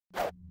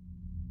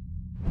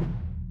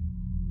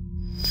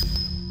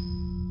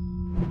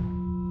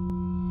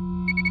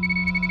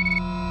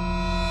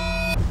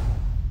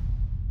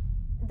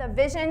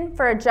vision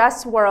for a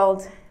just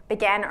world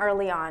began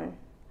early on,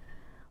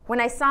 when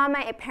I saw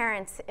my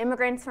parents,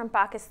 immigrants from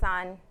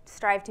Pakistan,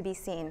 strive to be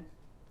seen.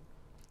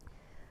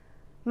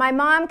 My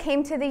mom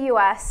came to the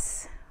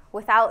US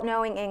without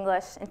knowing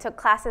English and took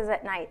classes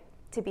at night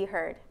to be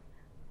heard.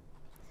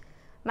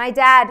 My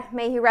dad,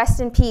 may he rest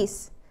in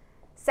peace,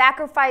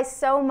 sacrificed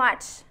so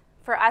much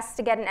for us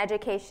to get an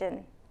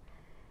education,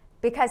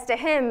 because to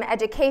him,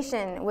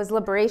 education was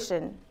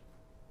liberation.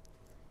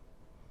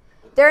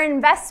 Their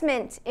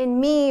investment in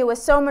me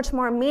was so much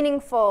more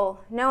meaningful,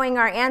 knowing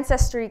our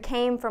ancestry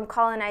came from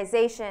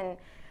colonization,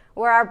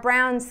 where our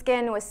brown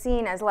skin was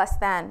seen as less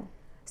than.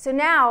 So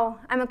now,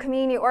 I'm a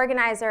community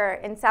organizer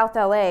in South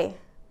LA.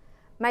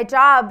 My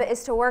job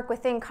is to work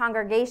within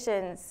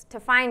congregations, to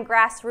find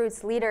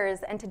grassroots leaders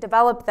and to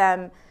develop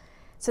them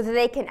so that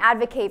they can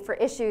advocate for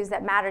issues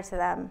that matter to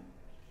them.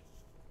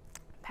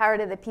 Power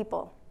to the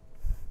people.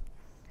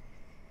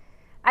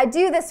 I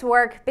do this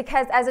work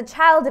because as a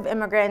child of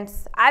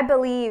immigrants, I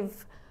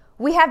believe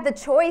we have the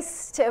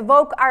choice to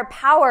evoke our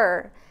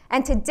power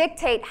and to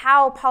dictate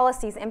how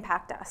policies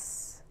impact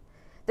us.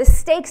 The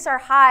stakes are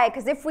high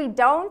because if we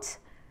don't,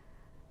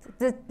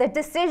 the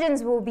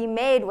decisions will be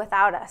made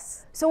without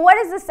us. So what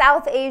is the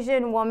South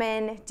Asian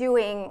woman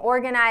doing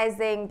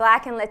organizing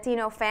Black and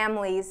Latino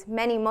families,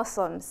 many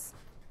Muslims?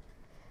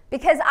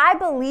 Because I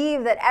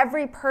believe that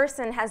every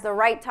person has the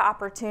right to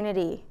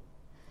opportunity,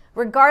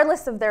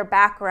 regardless of their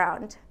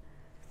background.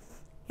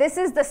 This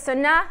is the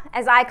Sunnah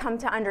as I come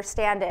to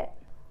understand it.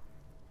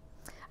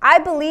 I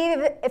believe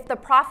if the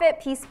Prophet,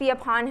 peace be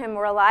upon him,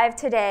 were alive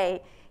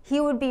today,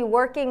 he would be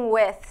working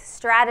with,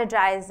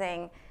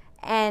 strategizing,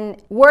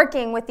 and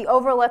working with the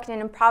overlooked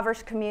and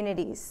impoverished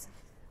communities.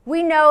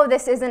 We know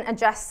this isn't a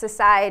just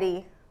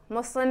society.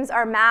 Muslims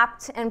are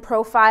mapped and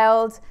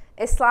profiled.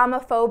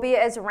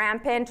 Islamophobia is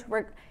rampant,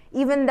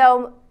 even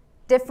though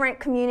different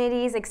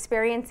communities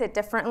experience it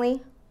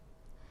differently.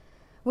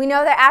 We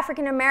know that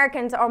African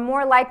Americans are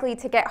more likely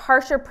to get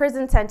harsher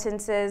prison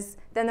sentences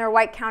than their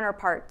white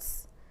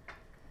counterparts.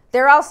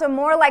 They're also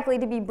more likely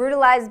to be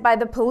brutalized by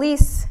the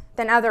police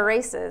than other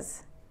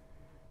races.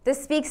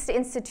 This speaks to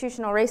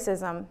institutional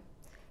racism.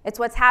 It's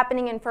what's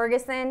happening in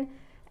Ferguson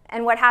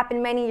and what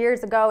happened many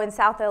years ago in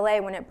South LA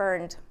when it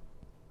burned.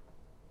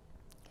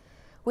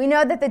 We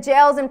know that the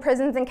jails and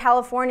prisons in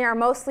California are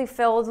mostly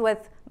filled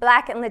with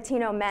Black and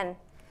Latino men.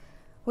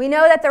 We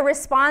know that the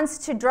response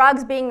to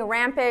drugs being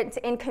rampant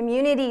in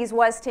communities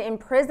was to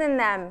imprison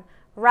them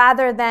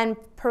rather than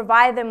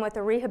provide them with the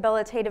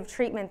rehabilitative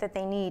treatment that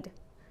they need.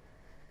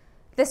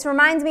 This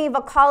reminds me of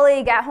a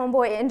colleague at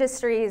Homeboy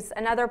Industries,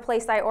 another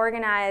place I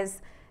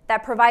organize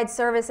that provides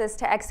services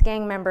to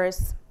ex-gang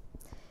members.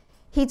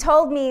 He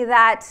told me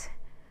that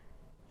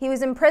he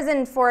was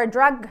imprisoned for a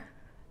drug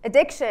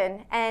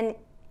addiction and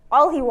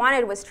all he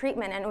wanted was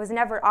treatment and was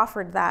never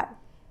offered that.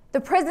 The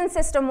prison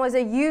system was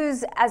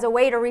used as a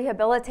way to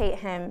rehabilitate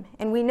him,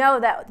 and we know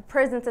that the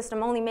prison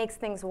system only makes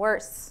things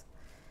worse.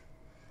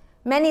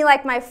 Many,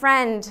 like my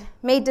friend,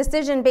 made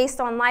decisions based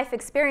on life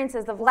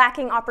experiences of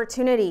lacking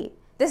opportunity.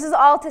 This is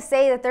all to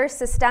say that there's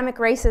systemic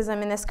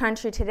racism in this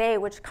country today,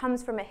 which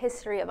comes from a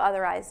history of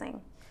otherizing.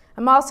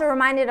 I'm also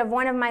reminded of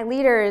one of my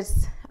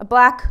leaders, a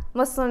Black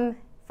Muslim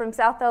from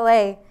South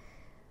LA.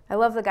 I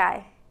love the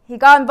guy. He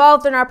got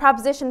involved in our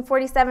Proposition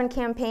 47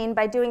 campaign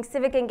by doing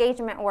civic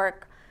engagement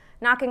work,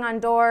 knocking on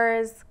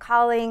doors,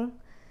 calling.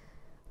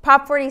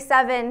 Prop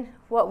 47,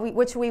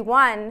 which we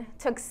won,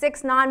 took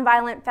 6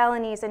 nonviolent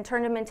felonies and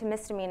turned them into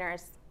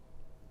misdemeanors.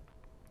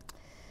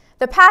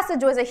 The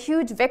passage was a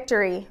huge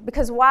victory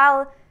because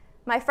while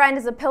my friend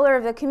is a pillar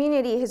of the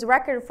community, his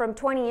record from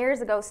 20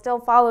 years ago still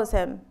follows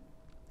him.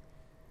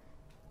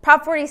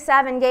 Prop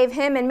 47 gave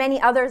him and many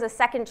others a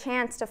second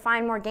chance to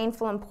find more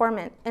gainful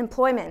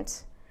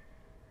employment.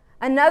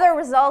 Another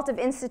result of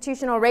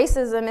institutional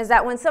racism is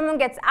that when someone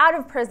gets out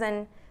of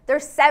prison, they're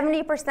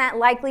 70%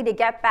 likely to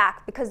get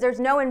back because there's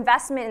no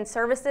investment in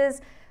services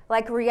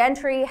like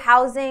reentry,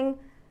 housing,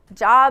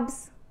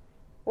 jobs.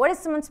 What is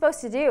someone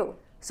supposed to do?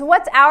 So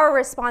what's our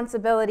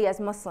responsibility as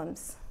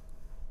Muslims?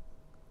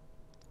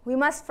 We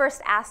must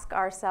first ask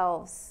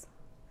ourselves,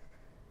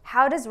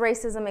 how does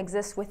racism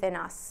exist within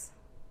us?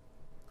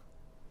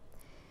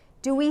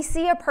 Do we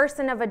see a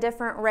person of a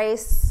different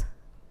race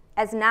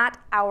as not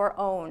our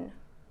own?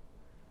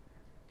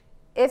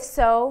 If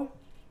so,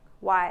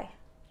 why?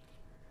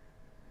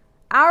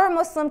 Our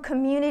Muslim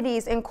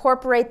communities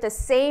incorporate the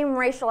same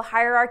racial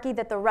hierarchy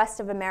that the rest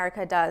of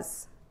America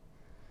does.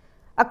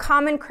 A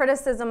common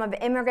criticism of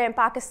immigrant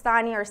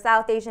Pakistani or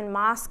South Asian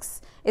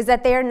mosques is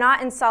that they are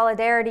not in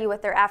solidarity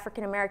with their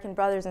African American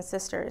brothers and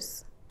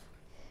sisters.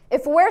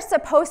 If we're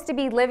supposed to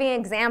be living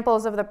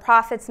examples of the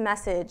Prophet's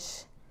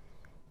message,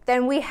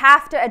 then we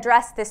have to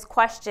address this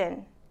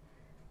question.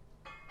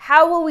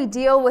 How will we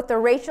deal with the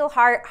racial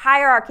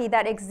hierarchy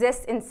that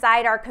exists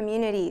inside our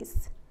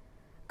communities?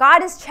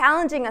 God is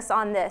challenging us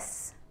on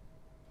this.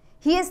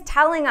 He is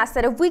telling us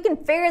that if we can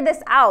figure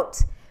this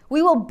out,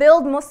 we will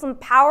build Muslim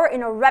power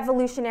in a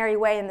revolutionary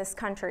way in this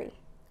country.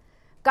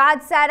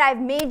 God said,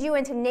 I've made you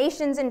into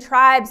nations and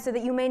tribes so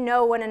that you may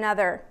know one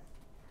another.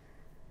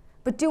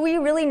 But do we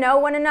really know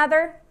one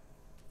another?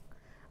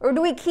 Or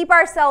do we keep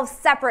ourselves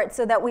separate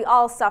so that we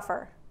all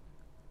suffer?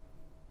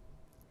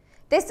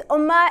 This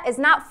ummah is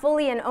not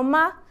fully an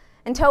ummah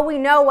until we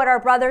know what our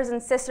brothers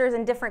and sisters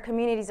in different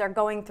communities are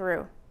going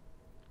through.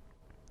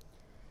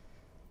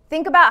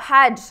 Think about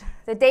Hajj,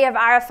 the day of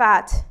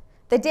Arafat,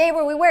 the day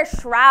where we wear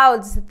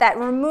shrouds that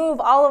remove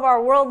all of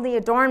our worldly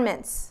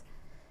adornments.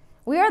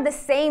 We are the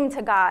same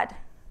to God,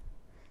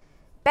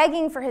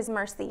 begging for his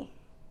mercy.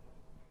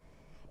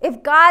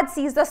 If God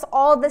sees us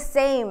all the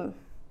same,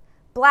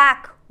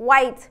 black,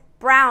 white,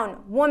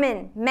 brown,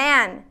 woman,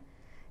 man,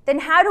 then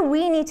how do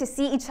we need to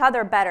see each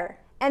other better?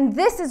 And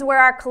this is where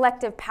our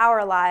collective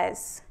power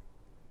lies.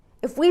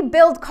 If we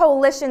build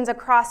coalitions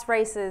across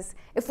races,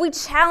 if we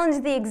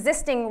challenge the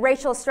existing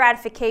racial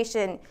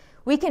stratification,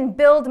 we can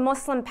build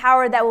Muslim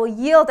power that will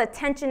yield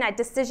attention at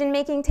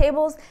decision-making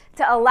tables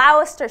to allow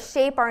us to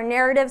shape our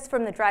narratives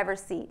from the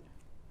driver's seat.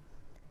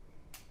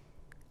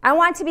 I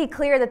want to be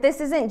clear that this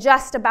isn't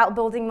just about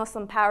building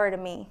Muslim power to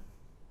me.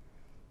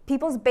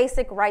 People's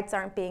basic rights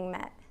aren't being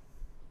met.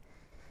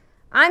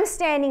 I'm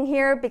standing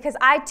here because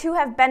I too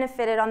have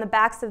benefited on the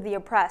backs of the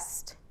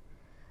oppressed.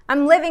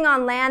 I'm living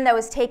on land that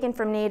was taken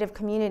from Native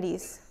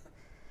communities.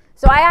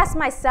 So I ask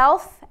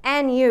myself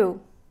and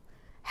you,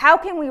 how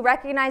can we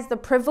recognize the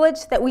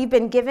privilege that we've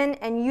been given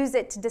and use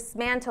it to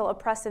dismantle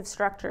oppressive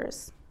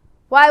structures?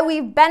 While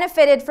we've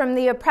benefited from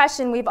the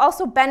oppression, we've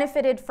also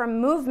benefited from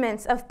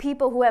movements of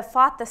people who have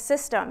fought the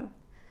system.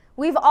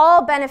 We've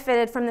all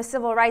benefited from the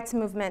civil rights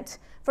movement,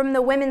 from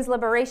the women's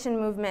liberation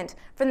movement,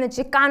 from the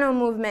Chicano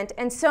movement,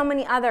 and so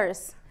many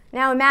others.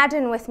 Now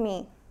imagine with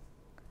me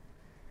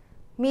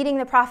meeting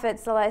the Prophet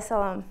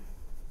ﷺ.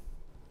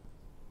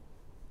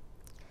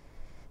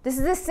 This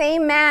is the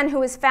same man who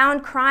was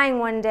found crying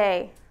one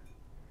day.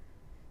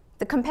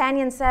 The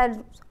companion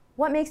said,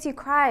 "What makes you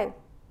cry,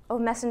 O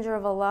Messenger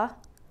of Allah?"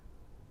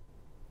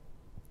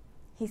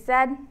 He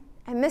said,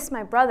 "I miss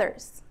my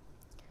brothers."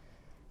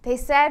 They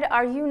said,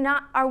 "Are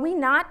we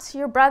not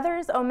your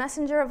brothers, O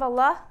Messenger of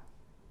Allah?"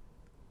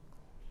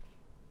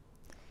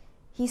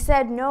 He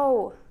said,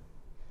 "No,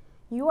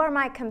 you are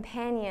my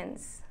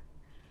companions.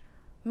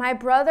 My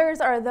brothers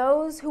are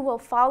those who will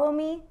follow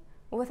me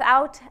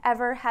without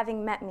ever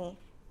having met me."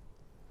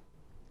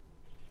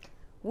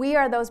 We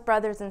are those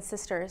brothers and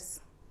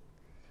sisters.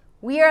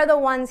 We are the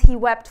ones he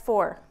wept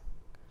for.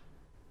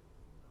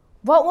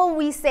 What will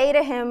we say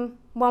to him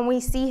when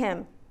we see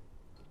him?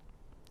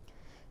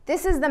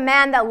 This is the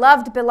man that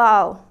loved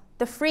Bilal,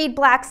 the freed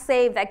black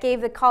slave that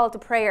gave the call to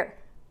prayer.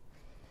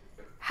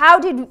 How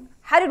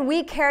did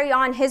we carry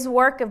on his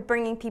work of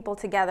bringing people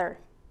together?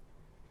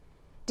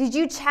 Did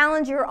you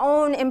challenge your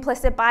own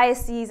implicit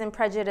biases and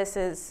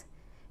prejudices?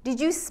 Did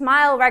you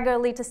smile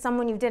regularly to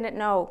someone you didn't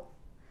know?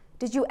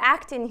 Did you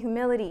act in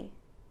humility?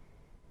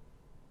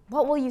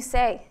 What will you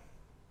say?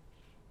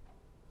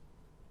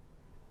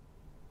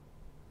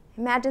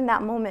 Imagine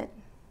that moment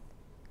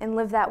and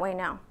live that way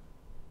now.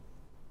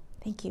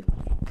 Thank you.